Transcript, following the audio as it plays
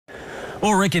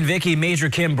Well, Rick and Vicky,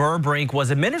 Major Kim Burbrink was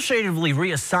administratively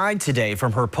reassigned today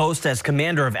from her post as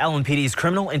commander of LMPD's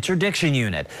Criminal Interdiction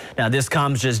Unit. Now, this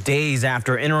comes just days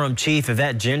after Interim Chief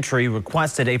Yvette Gentry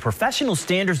requested a professional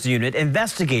standards unit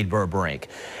investigate Burbrink.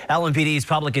 LMPD's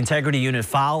Public Integrity Unit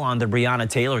file on the Breonna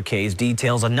Taylor case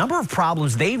details a number of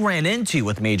problems they ran into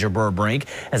with Major Burbrink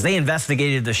as they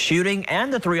investigated the shooting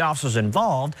and the 3 officers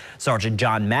involved, Sergeant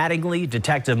John Mattingly,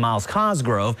 Detective Miles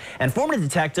Cosgrove, and former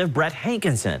Detective Brett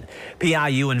Hankinson.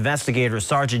 PIU investigator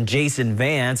Sergeant Jason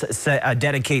Vance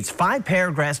dedicates 5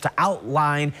 paragraphs to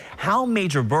outline how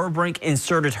Major Burbrink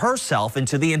inserted herself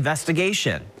into the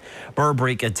investigation.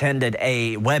 Burbrink attended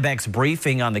a WebEx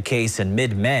briefing on the case in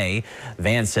mid-May.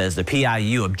 Vance says the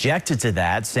PIU objected to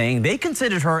that, saying they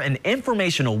considered her an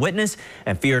informational witness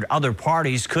and feared other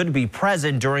parties could be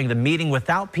present during the meeting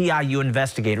without PIU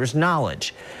investigators'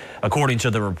 knowledge. According to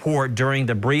the report, during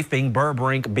the briefing,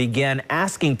 Burbrink began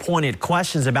asking pointed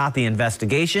questions about the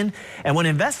investigation, and when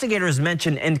investigators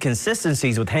mentioned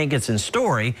inconsistencies with Hankinson's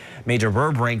story, Major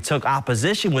Burbrink took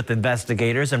opposition with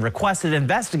investigators and requested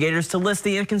investigators to list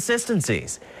the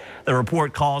inconsistencies. The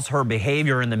report calls her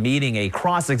behavior in the meeting a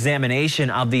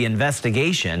cross-examination of the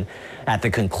investigation. At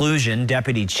the conclusion,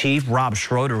 Deputy Chief Rob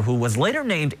Schroeder, who was later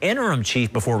named interim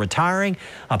chief before retiring,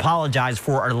 apologized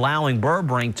for allowing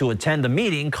Burbrink to attend the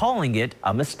meeting, calling it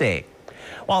a mistake.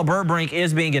 While Burbrink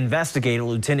is being investigated,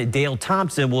 Lieutenant Dale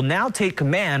Thompson will now take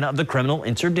command of the Criminal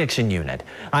Interdiction Unit.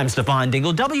 I'm Stefan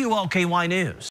Dingle, WLKY News.